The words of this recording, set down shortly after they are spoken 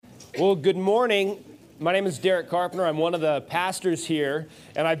Well, good morning. My name is Derek Carpenter. I'm one of the pastors here,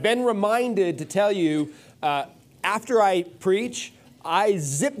 and I've been reminded to tell you, after I preach, I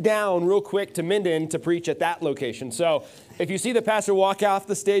zip down real quick to Minden to preach at that location. So if you see the pastor walk off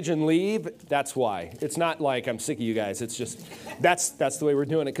the stage and leave, that's why. It's not like I'm sick of you guys. It's just, that's the way we're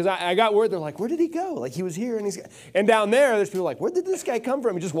doing it. Because I got word, they're like, where did he go? Like, he was here, and down there, there's people like, where did this guy come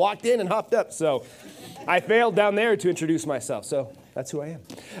from? He just walked in and hopped up. So I failed down there to introduce myself. So that's who I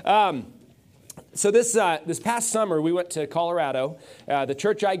am. So this past summer, we went to Colorado, the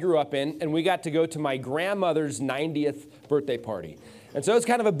church I grew up in, and we got to go to my grandmother's 90th birthday party. And so it was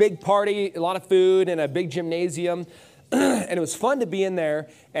kind of a big party, a lot of food, and a big gymnasium. And it was fun to be in there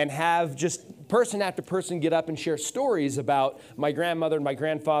and have just person after person get up and share stories about my grandmother and my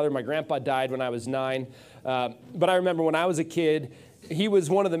grandfather. My grandpa died when I was 9. But I remember when I was a kid, he was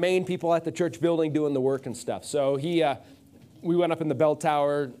one of the main people at the church building doing the work and stuff. So we went up in the bell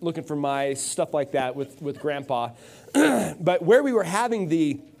tower looking for mice, stuff like that with Grandpa. But where we were having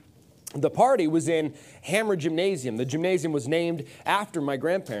the party was in Hammer Gymnasium. The gymnasium was named after my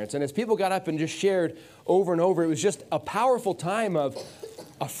grandparents. And as people got up and just shared over and over, it was just a powerful time of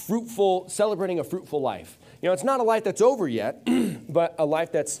celebrating a fruitful life. You know, it's not a life that's over yet, but a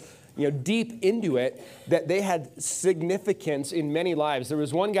life that's deep into it, that they had significance in many lives. There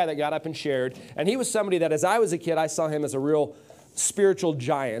was one guy that got up and shared, and he was somebody that as I was a kid, I saw him as a real spiritual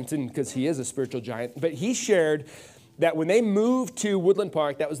giant, and because he is a spiritual giant. But he shared that when they moved to Woodland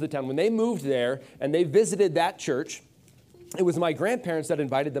Park, that was the town, when they moved there and they visited that church, it was my grandparents that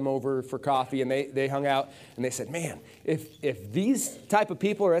invited them over for coffee, and they hung out, and they said, man, if these type of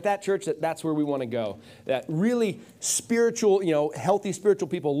people are at that church, that's where we want to go. That really spiritual, healthy spiritual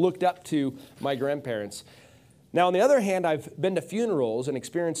people looked up to my grandparents. Now, on the other hand, I've been to funerals and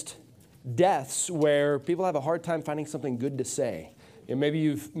experienced deaths where people have a hard time finding something good to say. And maybe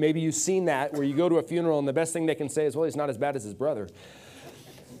you've seen that, where you go to a funeral and the best thing they can say is, well, he's not as bad as his brother.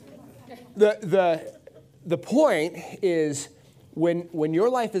 The point is, when your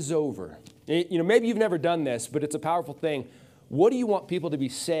life is over, maybe you've never done this, but it's a powerful thing. What do you want people to be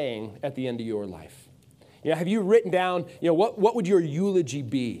saying at the end of your life? Have you written down, what would your eulogy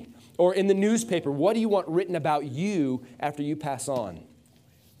be? Or in the newspaper, what do you want written about you after you pass on?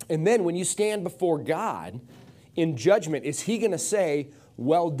 And then when you stand before God in judgment, is he going to say,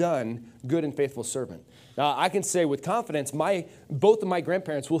 well done, good and faithful servant? Now, I can say with confidence, both of my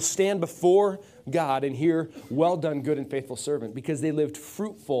grandparents will stand before God and hear, well done, good and faithful servant, because they lived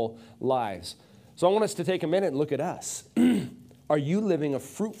fruitful lives. So I want us to take a minute and look at us. Are you living a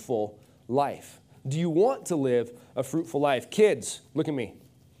fruitful life? Do you want to live a fruitful life? Kids, look at me.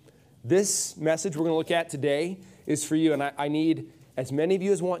 This message we're going to look at today is for you, and I need as many of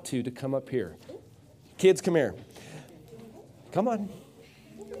you as want to come up here. Kids, come here. Come on.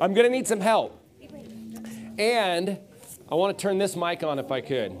 I'm going to need some help. And I want to turn this mic on if I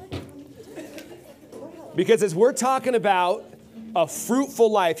could. Because as we're talking about a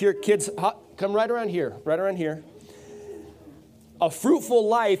fruitful life, here, kids, come right around here, right around here. A fruitful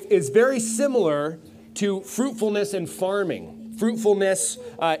life is very similar to fruitfulness in farming, fruitfulness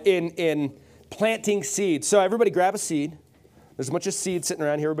in planting seeds. So everybody grab a seed. There's a bunch of seeds sitting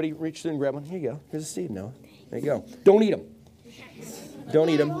around here. Everybody reach through and grab one. Here you go. Here's a seed, Noah. There you go. Don't eat them. Don't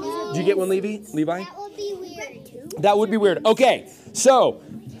eat them. Did you get one, Levi? That would be weird. That would be weird. Okay, so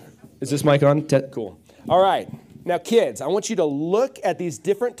is this mic on? Cool. All right. Now, kids, I want you to look at these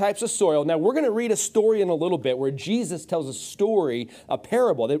different types of soil. Now, we're going to read a story in a little bit where Jesus tells a story, a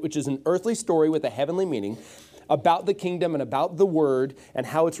parable, which is an earthly story with a heavenly meaning, about the kingdom and about the word and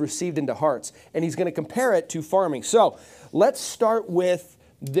how it's received into hearts. And he's going to compare it to farming. So let's start with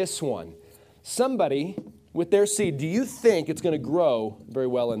this one. Somebody with their seed, do you think it's going to grow very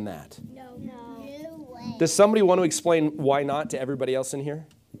well in that? No way. Does somebody want to explain why not to everybody else in here?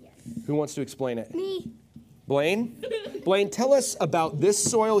 Yes. Who wants to explain it? Me. Blaine? Blaine, tell us about this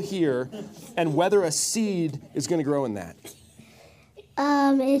soil here and whether a seed is going to grow in that.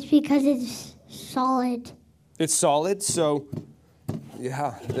 It's because it's solid. It's solid, so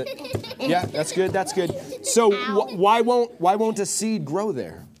yeah, that's good. That's good. So why won't a seed grow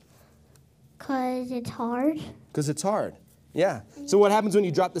there? Because it's hard. Because it's hard. Yeah. So what happens when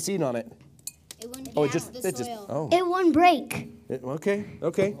you drop the seed on it? It wouldn't Oh, get out the soil. It won't break. Okay.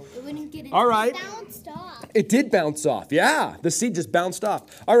 It wouldn't get All right. Bounced off. It did bounce off. Yeah, the seed just bounced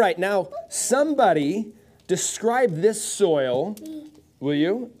off. All right, now somebody describe this soil. Will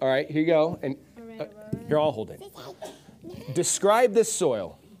you? All right, here you go. And here, I'll hold it. Describe this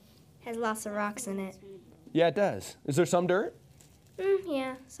soil. Has lots of rocks in it. Yeah, it does. Is there some dirt?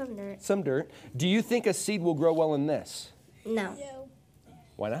 Yeah, some dirt. Some dirt. Do you think a seed will grow well in this? No.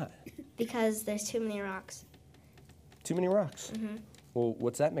 Why not? Because there's too many rocks. Too many rocks. Well,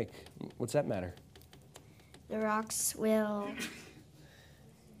 what's that matter? The rocks will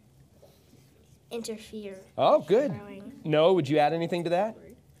interfere. Oh, good. Growing. Noah, would you add anything to that?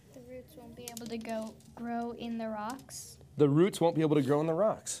 The roots won't be able to grow in the rocks. The roots won't be able to grow in the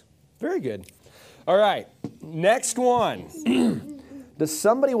rocks. Very good. All right, next one. Does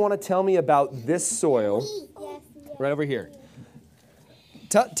somebody want to tell me about this soil right over here?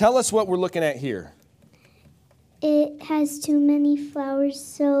 Tell us what we're looking at here. It has too many flowers,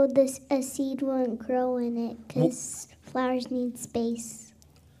 so a seed won't grow in it because flowers need space.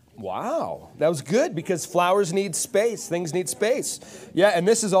 Wow, that was good because flowers need space. Things need space. Yeah, and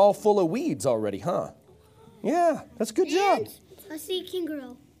this is all full of weeds already, huh? Yeah, that's a good job. A seed can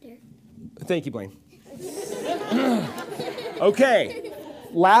grow there. Thank you, Blaine. Okay,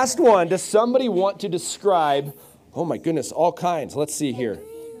 last one. Does somebody want to describe, oh my goodness, all kinds. Let's see here.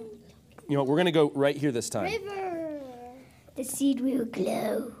 You know, we're going to go right here this time. The seed will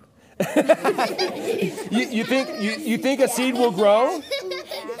glow. You think a seed will grow?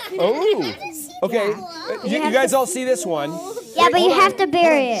 Oh, okay. You guys all see this one? Yeah, but you have to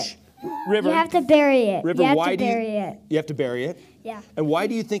bury it. River. You have to bury it. River, you have why to do you? bury it. You have to bury it. Yeah. And why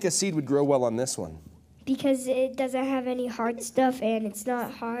do you think a seed would grow well on this one? Because it doesn't have any hard stuff, and it's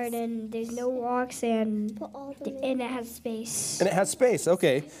not hard, and there's no rocks, and it has space. And it has space.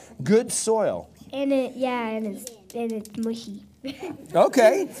 Okay. Good soil. And it's mushy.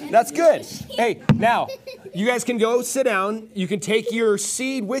 Okay, that's good. Hey, now, you guys can go sit down. You can take your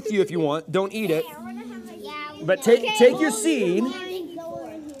seed with you if you want. Don't eat it. But take your seed.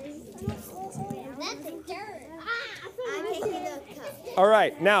 All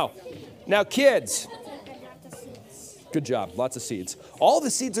right, now, kids. Good job, lots of seeds. All the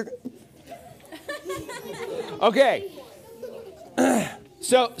seeds are... Okay.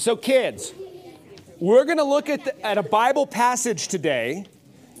 So kids, we're going to look at a Bible passage today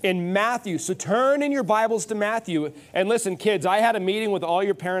in Matthew. So turn in your Bibles to Matthew. And listen, kids, I had a meeting with all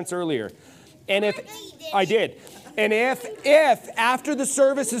your parents earlier. And if after the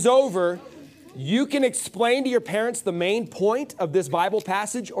service is over, you can explain to your parents the main point of this Bible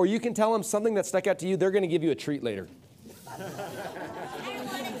passage, or you can tell them something that stuck out to you, they're going to give you a treat later.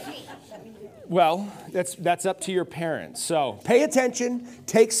 Well, that's up to your parents. So pay attention,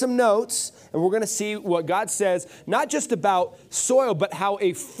 take some notes, and we're going to see what God says, not just about soil, but how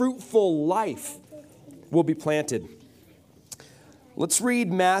a fruitful life will be planted. Let's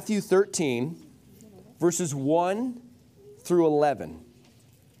read Matthew 13, verses 1 through 11.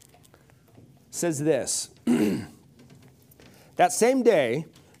 It says this. That same day,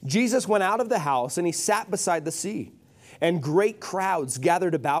 Jesus went out of the house and he sat beside the sea, and great crowds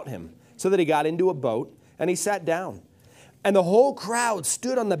gathered about him, so that he got into a boat and he sat down. And the whole crowd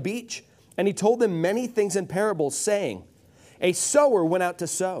stood on the beach, and he told them many things in parables, saying, a sower went out to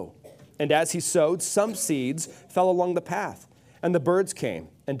sow. And as he sowed, some seeds fell along the path, and the birds came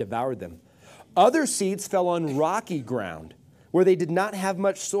and devoured them. Other seeds fell on rocky ground, where they did not have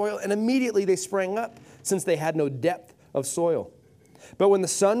much soil, and immediately they sprang up, since they had no depth of soil. But when the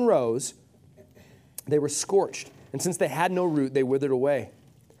sun rose, they were scorched, and since they had no root, they withered away.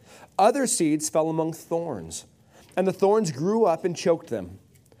 Other seeds fell among thorns, and the thorns grew up and choked them.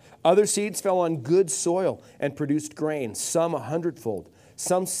 Other seeds fell on good soil and produced grain, some 100-fold,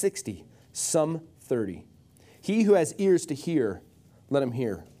 some 60, some 30. He who has ears to hear, let him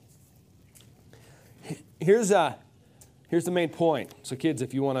hear. Here's the main point. So kids,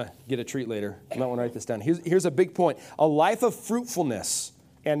 if you want to get a treat later, you might want to write this down. Here's a big point. A life of fruitfulness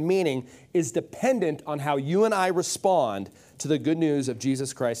and meaning is dependent on how you and I respond to the good news of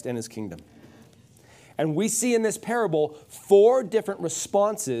Jesus Christ and his kingdom. And we see in this parable 4 different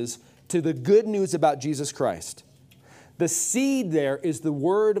responses to the good news about Jesus Christ. The seed there is the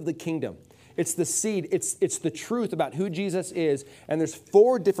word of the kingdom. It's the seed. It's the truth about who Jesus is. And there's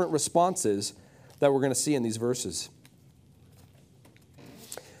 4 different responses that we're going to see in these verses.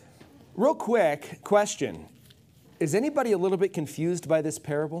 Real quick question. Is anybody a little bit confused by this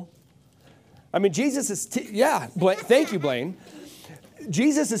parable? I mean, Jesus is, thank you, Blaine.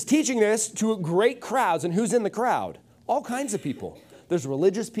 Jesus is teaching this to great crowds, and who's in the crowd? All kinds of people. There's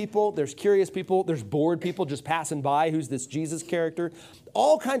religious people, there's curious people, there's bored people just passing by, who's this Jesus character.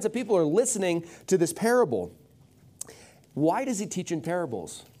 All kinds of people are listening to this parable. Why does he teach in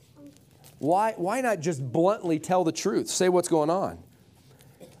parables? Why not just bluntly tell the truth, say what's going on?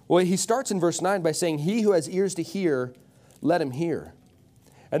 Well, he starts in verse 9 by saying, he who has ears to hear, let him hear.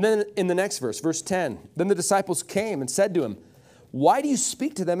 And then in the next verse, verse 10, then the disciples came and said to him, why do you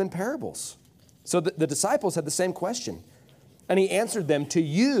speak to them in parables? So the disciples had the same question. And he answered them, to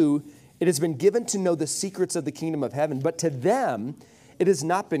you it has been given to know the secrets of the kingdom of heaven, but to them it has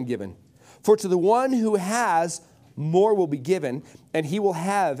not been given. For to the one who has, more will be given, and he will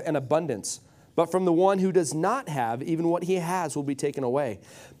have an abundance. But from the one who does not have, even what he has will be taken away.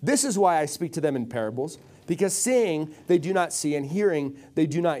 This is why I speak to them in parables, because seeing they do not see, and hearing they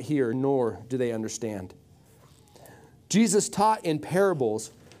do not hear, nor do they understand. Jesus taught in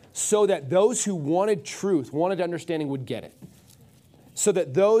parables so that those who wanted truth, wanted understanding, would get it. So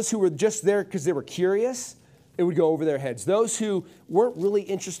that those who were just there because they were curious, it would go over their heads. Those who weren't really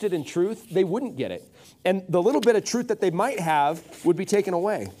interested in truth, they wouldn't get it. And the little bit of truth that they might have would be taken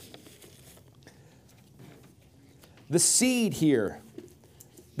away. The seed here,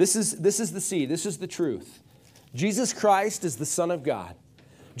 this is the seed, this is the truth. Jesus Christ is the Son of God.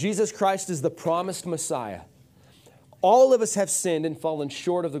 Jesus Christ is the promised Messiah. All of us have sinned and fallen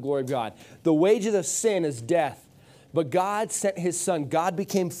short of the glory of God. The wages of sin is death, but God sent his Son. God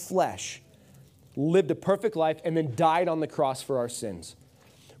became flesh, lived a perfect life, and then died on the cross for our sins.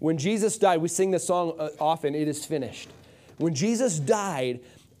 When Jesus died, we sing this song often, it is finished. When Jesus died,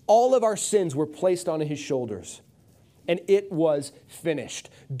 all of our sins were placed on his shoulders. And it was finished.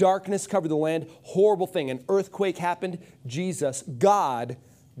 Darkness covered the land. Horrible thing. An earthquake happened. Jesus, God,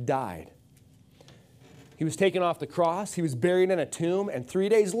 died. He was taken off the cross. He was buried in a tomb. And 3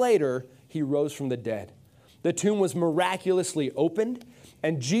 days later, he rose from the dead. The tomb was miraculously opened.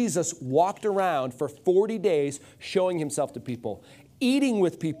 And Jesus walked around for 40 days showing himself to people, eating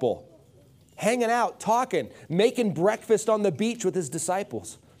with people, hanging out, talking, making breakfast on the beach with his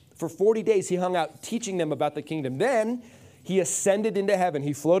disciples. For 40 days, he hung out teaching them about the kingdom. Then he ascended into heaven.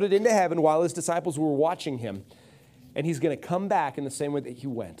 He floated into heaven while his disciples were watching him. And he's going to come back in the same way that he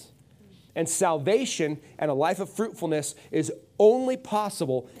went. And salvation and a life of fruitfulness is only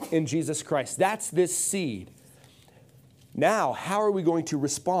possible in Jesus Christ. That's this seed. Now, how are we going to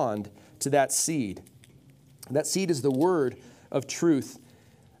respond to that seed? That seed is the word of truth.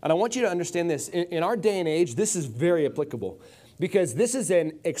 And I want you to understand this. In our day and age, this is very applicable, because this is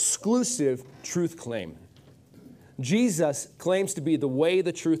an exclusive truth claim. Jesus claims to be the way,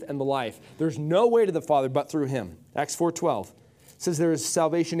 the truth, and the life. There's no way to the Father but through him. Acts 4:12 says there is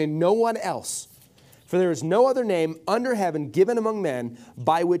salvation in no one else, for there is no other name under heaven given among men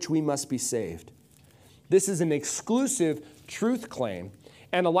by which we must be saved. This is an exclusive truth claim,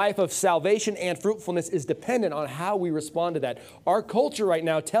 and a life of salvation and fruitfulness is dependent on how we respond to that. Our culture right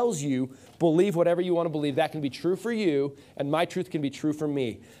now tells you, believe whatever you want to believe. That can be true for you, and my truth can be true for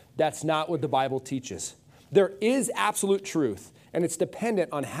me. That's not what the Bible teaches. There is absolute truth, and it's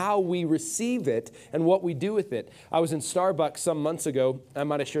dependent on how we receive it and what we do with it. I was in Starbucks some months ago. I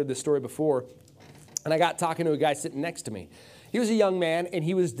might have shared this story before, and I got talking to a guy sitting next to me. He was a young man, and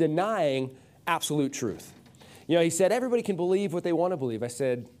he was denying absolute truth. You know, he said, everybody can believe what they want to believe. I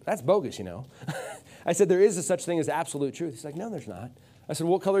said, that's bogus, you know. I said, there is a such thing as absolute truth. He's like, no, there's not. I said,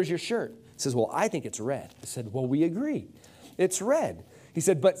 what color is your shirt? He says, well, I think it's red. I said, well, we agree. It's red. He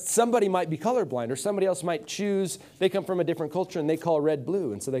said, but somebody might be colorblind, or somebody else might choose, they come from a different culture and they call red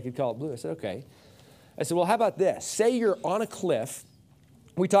blue, and so they could call it blue. I said, okay. I said, well, how about this? Say you're on a cliff.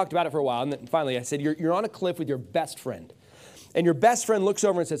 We talked about it for a while, and then finally I said, you're on a cliff with your best friend. And your best friend looks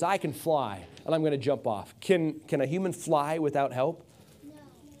over and says, I can fly, and I'm going to jump off. Can a human fly without help?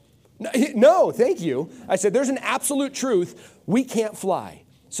 No, thank you. I said, there's an absolute truth. We can't fly.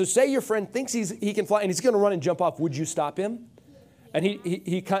 So say your friend thinks he can fly, and he's going to run and jump off. Would you stop him? And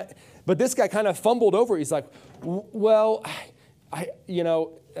but this guy kind of fumbled over. He's like, well, I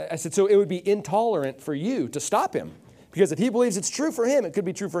said, so it would be intolerant for you to stop him. Because if he believes it's true for him, it could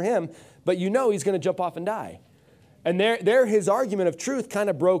be true for him, but you know he's going to jump off and die. And there his argument of truth kind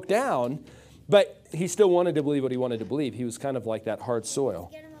of broke down, but he still wanted to believe what he wanted to believe. He was kind of like that hard soil.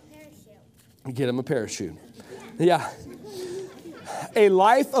 Get him a parachute. Get him a parachute. Yeah. A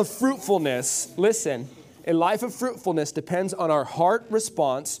life of fruitfulness, listen, a life of fruitfulness depends on our heart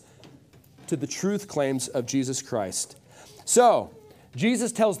response to the truth claims of Jesus Christ. So,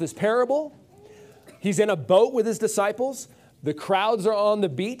 Jesus tells this parable. He's in a boat with his disciples. The crowds are on the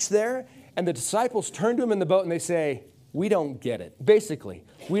beach there. And the disciples turn to him in the boat and they say, we don't get it. Basically,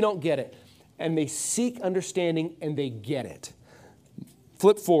 we don't get it. And they seek understanding and they get it.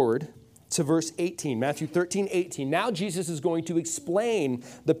 Flip forward to verse 18, Matthew 13:18. Now Jesus is going to explain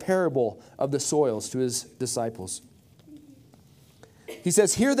the parable of the soils to his disciples. He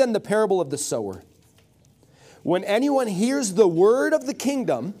says, hear then the parable of the sower. When anyone hears the word of the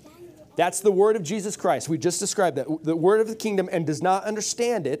kingdom, that's the word of Jesus Christ. We just described that. The word of the kingdom, and does not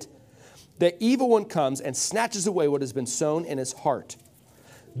understand it, the evil one comes and snatches away what has been sown in his heart.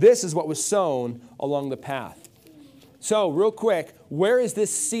 This is what was sown along the path. So real quick, where is this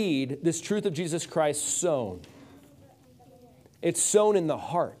seed, this truth of Jesus Christ sown? It's sown in the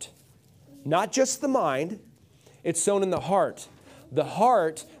heart. Not just the mind, it's sown in the heart. The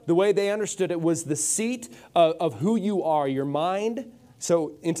heart, the way they understood it, was the seat of who you are, your mind,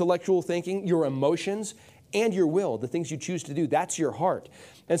 so intellectual thinking, your emotions, and your will, the things you choose to do. That's your heart.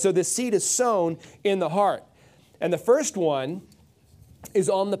 And so this seed is sown in the heart. And the first one is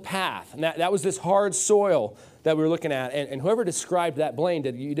on the path. And that was this hard soil that we were looking at. And whoever described that, Blaine,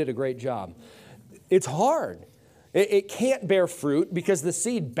 you did a great job. It's hard. It can't bear fruit because the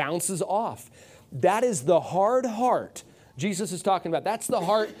seed bounces off. That is the hard heart Jesus is talking about. That's the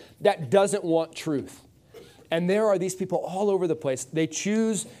heart that doesn't want truth. And there are these people all over the place. They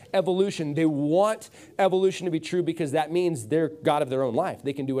choose evolution. They want evolution to be true because that means they're God of their own life.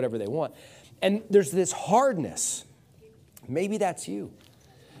 They can do whatever they want. And there's this hardness. Maybe that's you.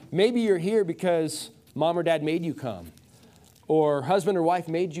 Maybe you're here because mom or dad made you come, or husband or wife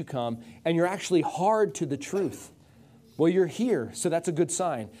made you come, and you're actually hard to the truth. Well, you're here, so that's a good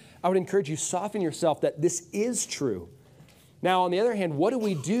sign. I would encourage you, soften yourself that this is true. Now, on the other hand, what do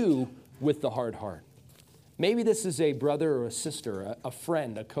we do with the hard heart? Maybe this is a brother or a sister, a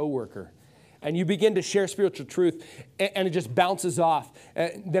friend, a coworker, and you begin to share spiritual truth, and it just bounces off.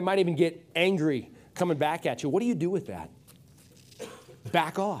 They might even get angry coming back at you. What do you do with that?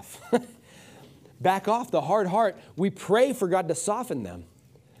 Back off. Back off. The hard heart, we pray for God to soften them.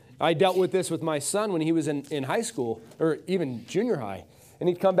 I dealt with this with my son when he was in high school, or even junior high. And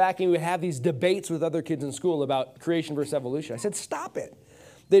he'd come back and he would have these debates with other kids in school about creation versus evolution. I said, stop it.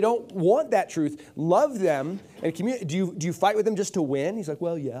 They don't want that truth. Love them and communicate. Do you fight with them just to win? He's like,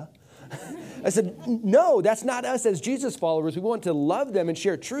 well, yeah. I said, no, that's not us as Jesus followers. We want to love them and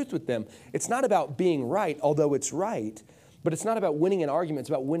share truth with them. It's not about being right, although it's right. But it's not about winning an argument. It's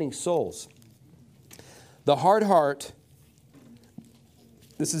about winning souls. The hard heart,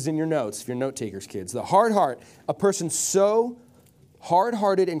 this is in your notes if you're note takers, kids. The hard heart, a person so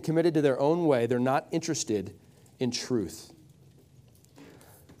hard-hearted and committed to their own way, they're not interested in truth.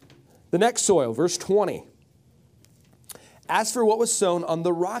 The next soil, verse 20. As for what was sown on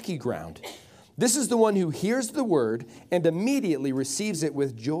the rocky ground, this is the one who hears the word and immediately receives it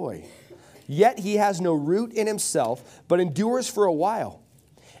with joy. Yet he has no root in himself, but endures for a while.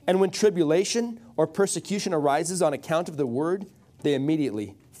 And when tribulation or persecution arises on account of the word, they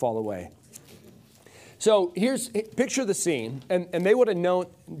immediately fall away. So picture the scene, and they would have known,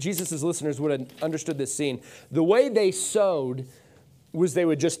 Jesus' listeners would have understood this scene. The way they sowed was they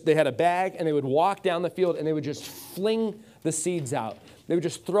had a bag, and they would walk down the field, and they would just fling the seeds out. They would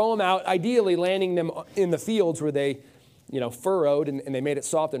just throw them out, ideally landing them in the fields where they, furrowed, and they made it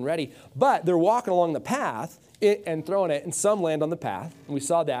soft and ready. But they're walking along the path and throwing it, and some land on the path. And we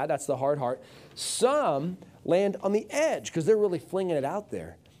saw that. That's the hard heart. Some land on the edge because they're really flinging it out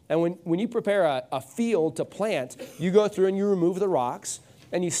there. And when you prepare a field to plant, you go through and you remove the rocks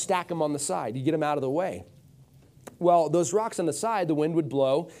and you stack them on the side. You get them out of the way. Well, those rocks on the side, the wind would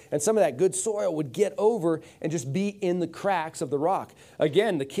blow, and some of that good soil would get over and just be in the cracks of the rock.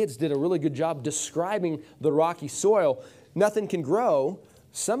 Again, the kids did a really good job describing the rocky soil. Nothing can grow.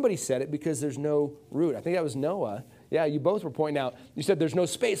 Somebody said it because there's no root. I think that was Noah. Yeah, you both were pointing out. You said there's no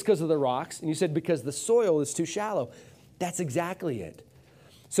space because of the rocks, and you said because the soil is too shallow. That's exactly it.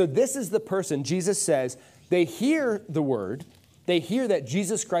 So this is the person, Jesus says, they hear the word. They hear that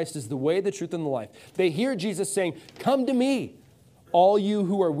Jesus Christ is the way, the truth, and the life. They hear Jesus saying, come to me, all you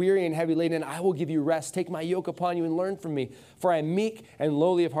who are weary and heavy laden, and I will give you rest. Take my yoke upon you and learn from me. For I am meek and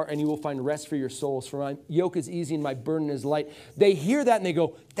lowly of heart, and you will find rest for your souls. For my yoke is easy and my burden is light. They hear that and they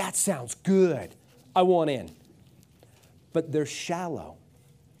go, that sounds good. I want in. But they're shallow.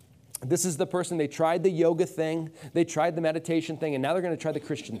 This is the person, they tried the yoga thing, they tried the meditation thing, and now they're going to try the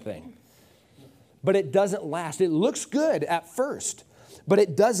Christian thing. But it doesn't last. It looks good at first, but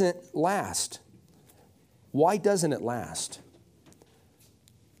it doesn't last. Why doesn't it last?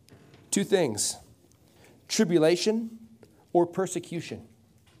 Two things: tribulation or persecution.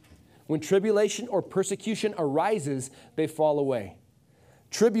 When tribulation or persecution arises, they fall away.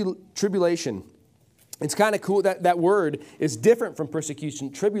 Tribulation. It's kind of cool that word is different from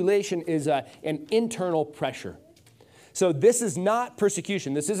persecution. Tribulation is an internal pressure. So this is not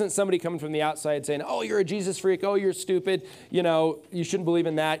persecution. This isn't somebody coming from the outside saying, oh, you're a Jesus freak. Oh, you're stupid. You shouldn't believe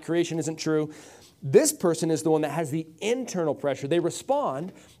in that. Creation isn't true. This person is the one that has the internal pressure. They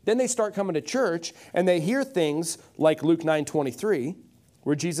respond. Then they start coming to church and they hear things like Luke 9:23,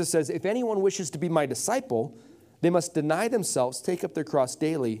 where Jesus says, if anyone wishes to be my disciple, they must deny themselves, take up their cross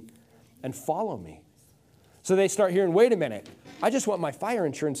daily, and follow me. So they start hearing, wait a minute, I just want my fire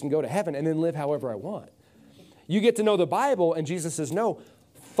insurance and go to heaven and then live however I want. You get to know the Bible, and Jesus says, no,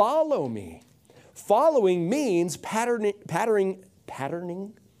 follow me. Following means patterning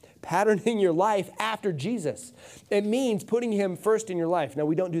your life after Jesus. It means putting him first in your life. Now,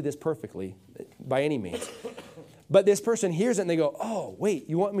 we don't do this perfectly by any means. But this person hears it and they go, oh, wait,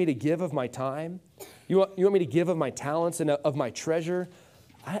 you want me to give of my time? You want me to give of my talents and of my treasure?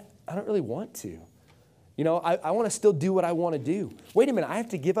 I don't really want to. You know, I want to still do what I want to do. Wait a minute, I have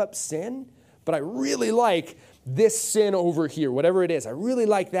to give up sin? But I really like this sin over here, whatever it is. I really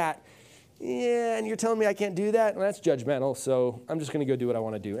like that. Yeah, and you're telling me I can't do that? Well, that's judgmental, so I'm just going to go do what I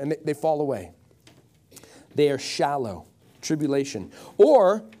want to do. And they fall away. They are shallow, tribulation,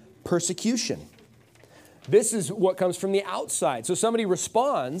 or persecution. This is what comes from the outside. So somebody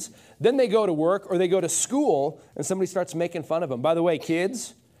responds, then they go to work or they go to school, and somebody starts making fun of them. By the way,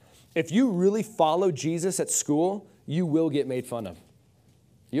 kids, if you really follow Jesus at school, you will get made fun of.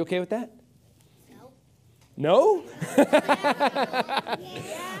 You okay with that? No?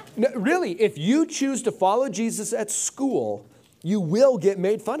 No, really, if you choose to follow Jesus at school, you will get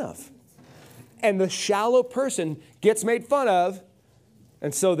made fun of. And the shallow person gets made fun of,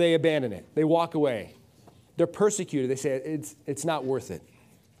 and so they abandon it. They walk away. They're persecuted. They say it's not worth it.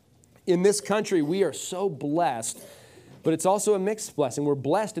 In this country, we are so blessed, but it's also a mixed blessing. We're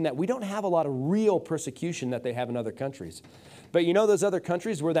blessed in that we don't have a lot of real persecution that they have in other countries. But you know those other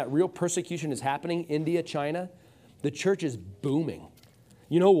countries where that real persecution is happening, India, China, the church is booming.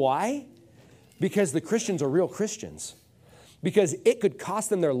 You know why? Because the Christians are real Christians. Because it could cost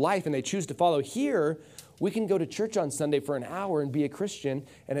them their life and they choose to follow. Here, we can go to church on Sunday for an hour and be a Christian,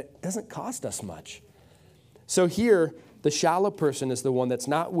 and it doesn't cost us much. So here, the shallow person is the one that's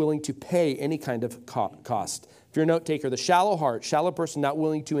not willing to pay any kind of cost. If you're a note taker, the shallow heart, shallow person not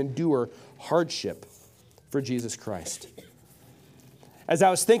willing to endure hardship for Jesus Christ. As I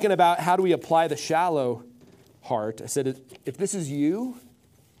was thinking about how do we apply the shallow heart, I said, if this is you,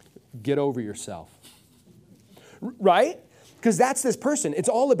 get over yourself. Right? Because that's this person. It's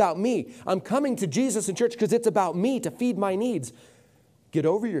all about me. I'm coming to Jesus in church because it's about me to feed my needs. Get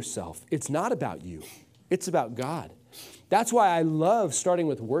over yourself. It's not about you. It's about God. That's why I love starting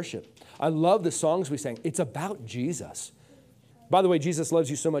with worship. I love the songs we sang. It's about Jesus. By the way, Jesus loves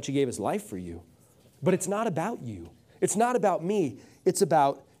you so much he gave his life for you. But it's not about you. It's not about me. It's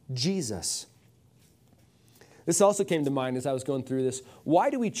about Jesus. This also came to mind as I was going through this.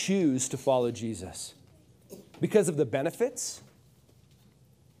 Why do we choose to follow Jesus? Because of the benefits?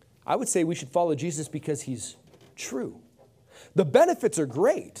 I would say we should follow Jesus because he's true. The benefits are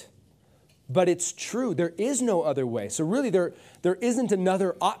great, but it's true. There is no other way. So really, there isn't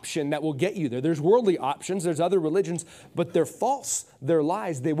another option that will get you there. There's worldly options. There's other religions, but they're false. They're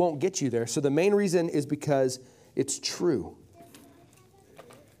lies. They won't get you there. So the main reason is because it's true.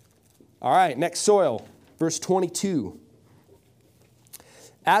 All right, next soil, verse 22.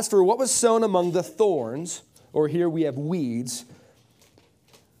 As for what was sown among the thorns, or here we have weeds,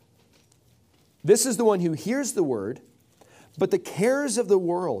 this is the one who hears the word, but the cares of the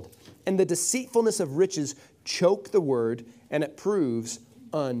world and the deceitfulness of riches choke the word, and it proves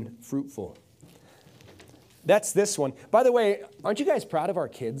unfruitful. That's this one. By the way, aren't you guys proud of our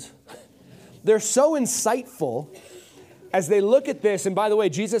kids? They're so insightful as they look at this. And by the way,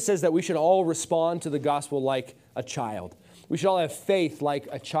 Jesus says that we should all respond to the gospel like a child. We should all have faith like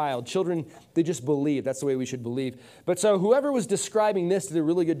a child. Children, they just believe. That's the way we should believe. But so whoever was describing this did a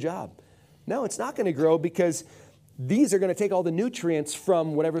really good job. No, it's not going to grow because these are going to take all the nutrients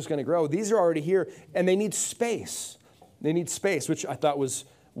from whatever's going to grow. These are already here, and they need space. They need space, which I thought was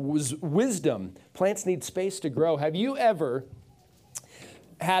wisdom. Plants need space to grow. Have you ever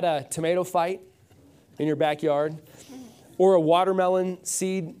had a tomato fight in your backyard or a watermelon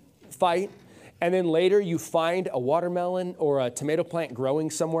seed fight, and then later you find a watermelon or a tomato plant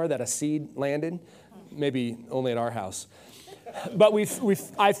growing somewhere that a seed landed? Maybe only at our house. But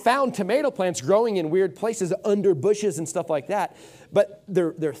I've found tomato plants growing in weird places under bushes and stuff like that. But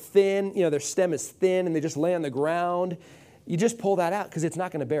they're thin, their stem is thin and they just lay on the ground. You just pull that out because it's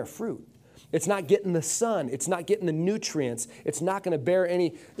not going to bear fruit. It's not getting the sun. It's not getting the nutrients. It's not going to bear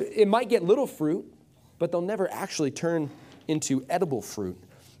any. It might get little fruit, but they'll never actually turn into edible fruit.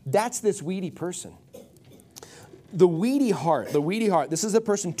 That's this weedy person. The weedy heart, this is a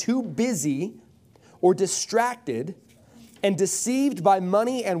person too busy or distracted and deceived by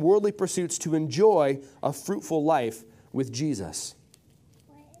money and worldly pursuits to enjoy a fruitful life with Jesus.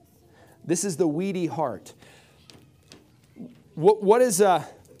 This is the weedy heart. What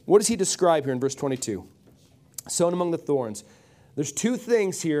does he describe here in verse 22? Sown among the thorns. There's two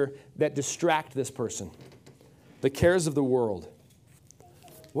things here that distract this person. The cares of the world.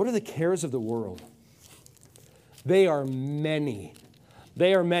 What are the cares of the world? They are many.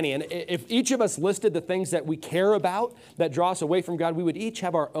 They are many. And if each of us listed the things that we care about that draw us away from God, we would each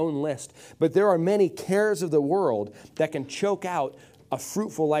have our own list. But there are many cares of the world that can choke out a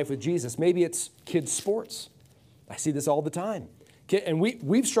fruitful life with Jesus. Maybe it's kids' sports. I see this all the time. And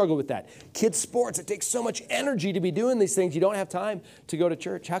we've struggled with that. Kids' sports, it takes so much energy to be doing these things. You don't have time to go to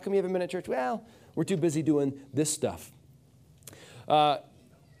church. How come you haven't been at church? Well, we're too busy doing this stuff.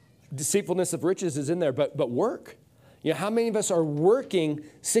 Deceitfulness of riches is in there, but work. You know, how many of us are working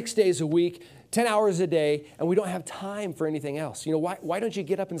 6 days a week, 10 hours a day, and we don't have time for anything else? You know, why don't you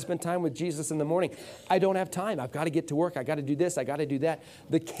get up and spend time with Jesus in the morning? I don't have time. I've got to get to work. I got to do this. I got to do that.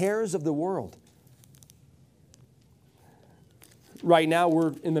 The cares of the world. Right now,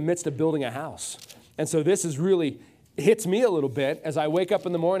 we're in the midst of building a house. And so this is really hits me a little bit as I wake up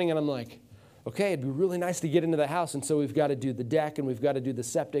in the morning and I'm like, okay, it'd be really nice to get into the house. And so we've got to do the deck and we've got to do the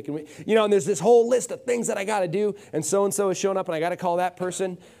septic. And and there's this whole list of things that I got to do. And so is showing up and I got to call that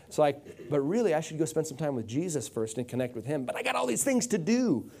person. It's like, but really I should go spend some time with Jesus first and connect with him. But I got all these things to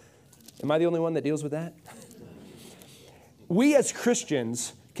do. Am I the only one that deals with that? We as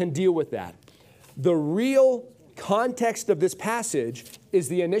Christians can deal with that. The real context of this passage is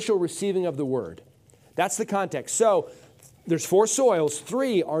the initial receiving of the word. That's the context. So there's 4 soils,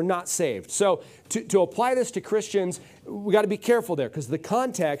 3 are not saved. So to apply this to Christians, we got to be careful there because the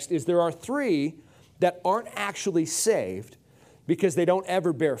context is there are 3 that aren't actually saved because they don't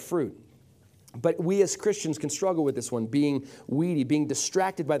ever bear fruit. But we as Christians can struggle with this one, being weedy, being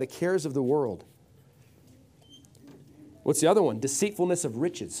distracted by the cares of the world. What's the other one? Deceitfulness of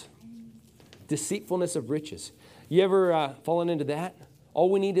riches. Deceitfulness of riches. You ever fallen into that? All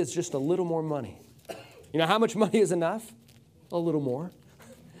we need is just a little more money. You know how much money is enough? A little more.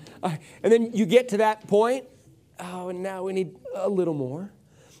 And then you get to that point. Oh, and now we need a little more.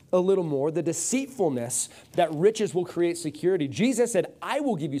 A little more. The deceitfulness that riches will create security. Jesus said, I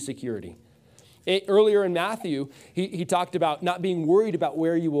will give you security. Earlier in Matthew, he talked about not being worried about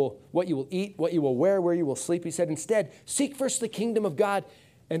what you will eat, what you will wear, where you will sleep. He said, instead, seek first the kingdom of God,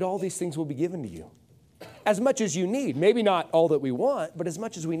 and all these things will be given to you. As much as you need, maybe not all that we want, but as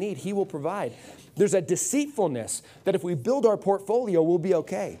much as we need, he will provide. There's a deceitfulness that if we build our portfolio, we'll be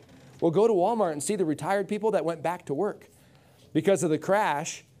okay. We'll go to Walmart and see the retired people that went back to work because of the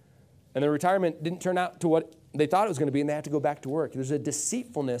crash, and their retirement didn't turn out to what they thought it was going to be, and they had to go back to work. There's a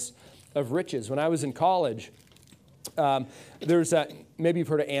deceitfulness of riches. When I was in college, maybe you've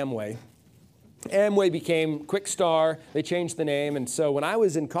heard of Amway. Amway became Quickstar. They changed the name, and so when I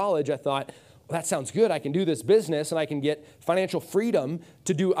was in college, I thought, that sounds good. I can do this business and I can get financial freedom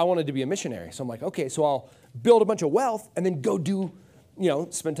I wanted to be a missionary. So I'm like, okay, so I'll build a bunch of wealth and then go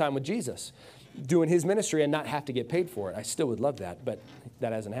spend time with Jesus, doing his ministry and not have to get paid for it. I still would love that, but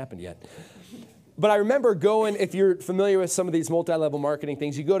that hasn't happened yet. But I remember going, if you're familiar with some of these multi-level marketing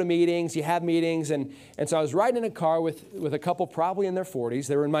things, you go to meetings, you have meetings, and so I was riding in a car with a couple probably in their 40s.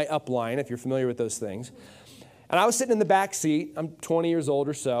 They were in my upline, if you're familiar with those things. And I was sitting in the back seat. I'm 20 years old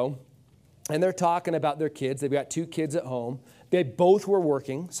or so. And they're talking about their kids. They've got 2 kids at home. They both were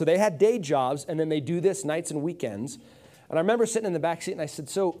working. So they had day jobs, and then they do this nights and weekends. And I remember sitting in the back seat, and I said,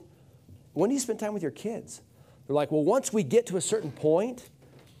 so when do you spend time with your kids? They're like, well, once we get to a certain point,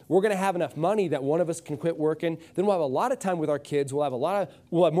 we're going to have enough money that one of us can quit working. Then we'll have a lot of time with our kids.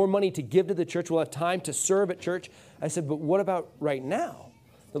 We'll have more money to give to the church. We'll have time to serve at church. I said, but what about right now?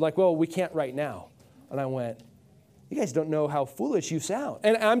 They're like, well, we can't right now. And I went, you guys don't know how foolish you sound.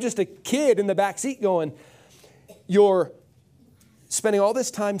 And I'm just a kid in the back seat going, you're spending all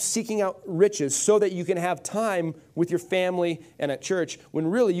this time seeking out riches so that you can have time with your family and at church, when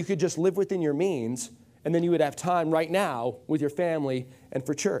really you could just live within your means, and then you would have time right now with your family and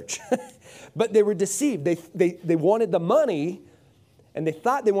for church. But they were deceived. They wanted the money, and they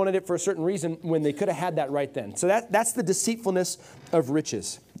thought they wanted it for a certain reason when they could have had that right then. So that's the deceitfulness of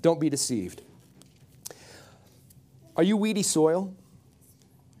riches. Don't be deceived. Are you weedy soil?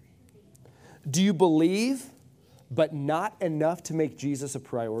 Do you believe, but not enough to make Jesus a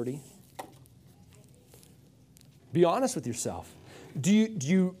priority? Be honest with yourself. Do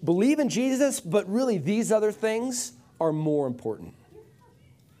you believe in Jesus, but really these other things are more important?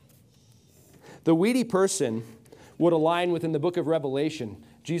 The weedy person would align within the book of Revelation.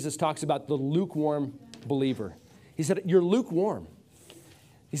 Jesus talks about the lukewarm believer. He said, you're lukewarm.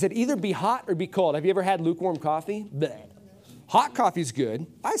 He said, either be hot or be cold. Have you ever had lukewarm coffee? Blech. Hot coffee's good.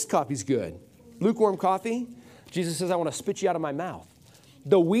 Iced coffee's good. Lukewarm coffee, Jesus says, I want to spit you out of my mouth.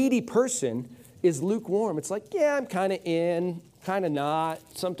 The weedy person is lukewarm. It's like, yeah, I'm kind of in, kind of not,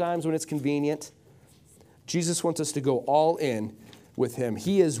 sometimes when it's convenient. Jesus wants us to go all in with him.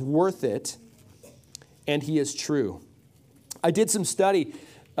 He is worth it, and he is true. I did some study.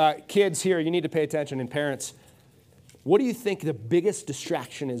 Kids here, you need to pay attention, and parents, what do you think the biggest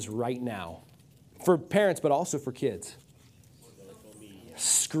distraction is right now? For parents, but also for kids.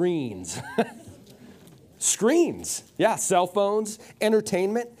 Screens. Screens. Yeah, cell phones,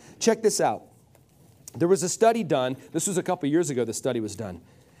 entertainment. Check this out. There was a study done. This was a couple years ago the study was done.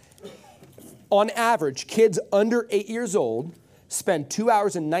 On average, kids under 8 years old spend 2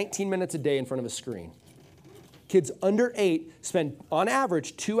 hours and 19 minutes a day in front of a screen. Kids under 8 spend, on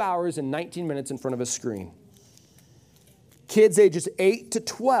average, 2 hours and 19 minutes in front of a screen. Kids ages 8 to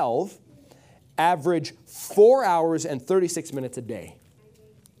 12 average 4 hours and 36 minutes a day.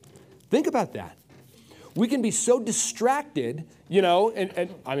 Think about that. We can be so distracted, and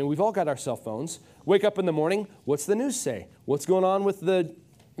I mean, we've all got our cell phones. Wake up in the morning, what's the news say? What's going on with the,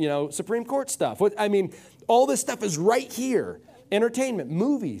 Supreme Court stuff? All this stuff is right here. Entertainment,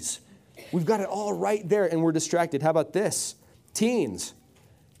 movies. We've got it all right there, and we're distracted. How about this? Teens.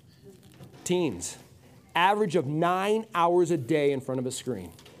 Average of 9 hours a day in front of a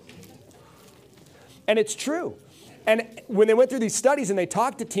screen. And it's true. And when they went through these studies and they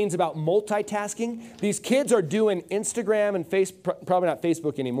talked to teens about multitasking, these kids are doing Instagram and probably not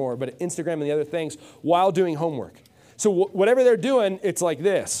Facebook anymore, but Instagram and the other things while doing homework. So whatever they're doing, it's like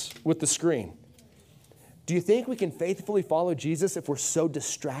this with the screen. Do you think we can faithfully follow Jesus if we're so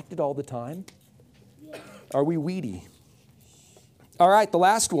distracted all the time? Are we weedy? All right, the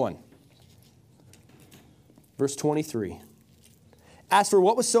last one. Verse 23. As for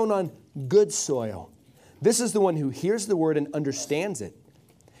what was sown on good soil, this is the one who hears the word and understands it.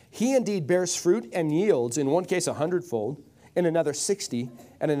 He indeed bears fruit and yields, in one case 100-fold, in another 60,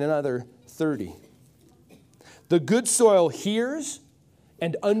 and in another 30. The good soil hears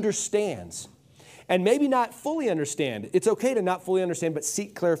and understands. And maybe not fully understand. It's okay to not fully understand, but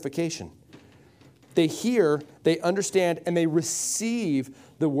seek clarification. They hear, they understand, and they receive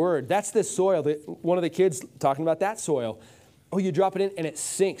the word. That's the soil. One of the kids talking about that soil. Oh, you drop it in and it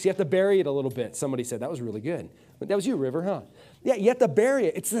sinks. You have to bury it a little bit. Somebody said, that was really good. That was you, River, huh? Yeah, you have to bury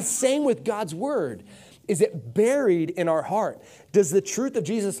it. It's the same with God's word. Is it buried in our heart? Does the truth of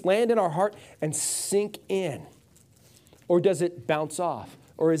Jesus land in our heart and sink in? Or does it bounce off?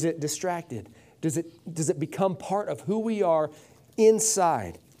 Or is it distracted? Does it become part of who we are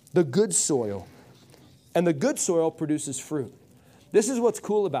inside? The good soil. And the good soil produces fruit. This is what's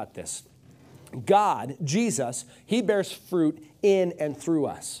cool about this. God, Jesus, he bears fruit in and through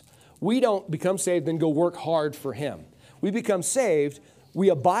us. We don't become saved and go work hard for him. We become saved, we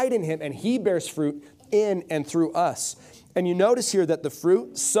abide in him, and he bears fruit in and through us. And you notice here that the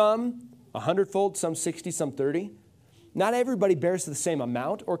fruit, some 100-fold, some 60, some 30. Not everybody bears the same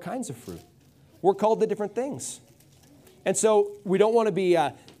amount or kinds of fruit. We're called to different things. And so we don't want to be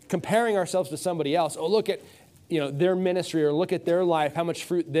comparing ourselves to somebody else. Oh, look at their ministry, or look at their life, how much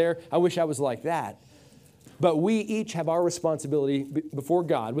fruit there. I wish I was like that. But we each have our responsibility before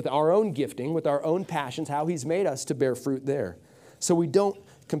God with our own gifting, with our own passions, how he's made us to bear fruit there. So we don't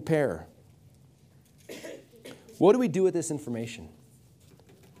compare. What do we do with this information?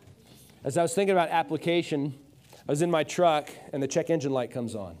 As I was thinking about application, I was in my truck and the check engine light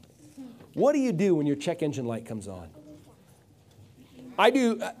comes on. What do you do when your check engine light comes on? I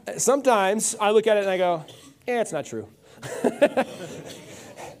do. Sometimes I look at it and I go, it's not true.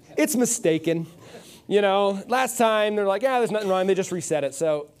 It's mistaken. Last time they're like, there's nothing wrong. They just reset it.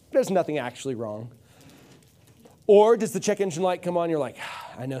 So there's nothing actually wrong. Or does the check engine light come on? You're like,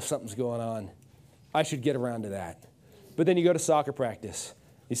 I know something's going on. I should get around to that. But then you go to soccer practice.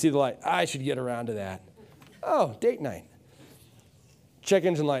 You see the light. I should get around to that. Oh, date night. Check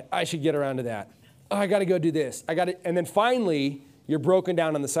engine light. I should get around to that. Oh, I got to go do this. And then finally, you're broken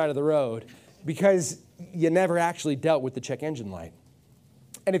down on the side of the road because you never actually dealt with the check engine light.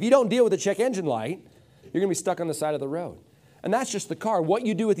 And if you don't deal with the check engine light, you're going to be stuck on the side of the road. And that's just the car. What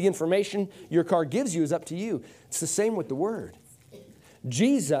you do with the information your car gives you is up to you. It's the same with the word.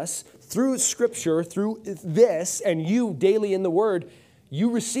 Jesus, through Scripture, through this, and you daily in the word, you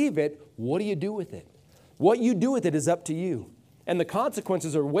receive it. What do you do with it? What you do with it is up to you. And the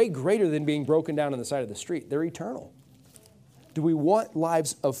consequences are way greater than being broken down on the side of the street. They're eternal. Do we want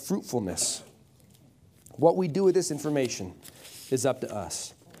lives of fruitfulness? What we do with this information is up to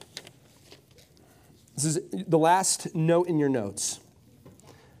us. This is the last note in your notes.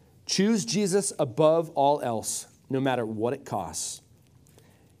 Choose Jesus above all else, no matter what it costs.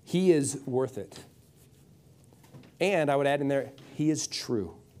 He is worth it. And I would add in there, he is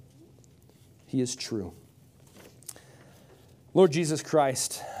true. He is true. Lord Jesus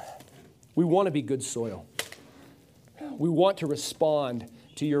Christ, we want to be good soil. We want to respond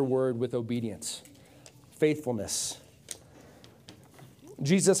to your word with obedience. faithfulness.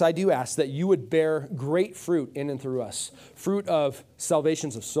 Jesus, I do ask that you would bear great fruit in and through us, fruit of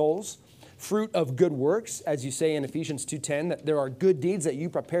salvations of souls, fruit of good works, as you say in Ephesians 2:10, that there are good deeds that you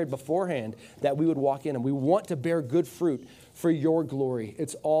prepared beforehand that we would walk in, and we want to bear good fruit for your glory.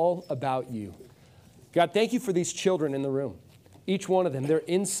 It's all about you. God, thank you for these children in the room, each one of them, their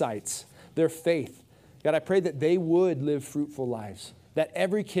insights, their faith. God, I pray that they would live fruitful lives, that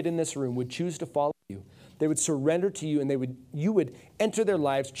every kid in this room would choose to follow you. They would surrender to you, and you would enter their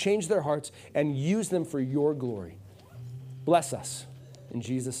lives, change their hearts, and use them for your glory. Bless us. In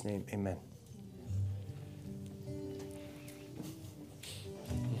Jesus' name, amen.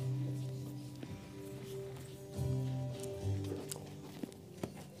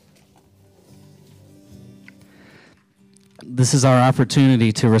 This is our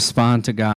opportunity to respond to God.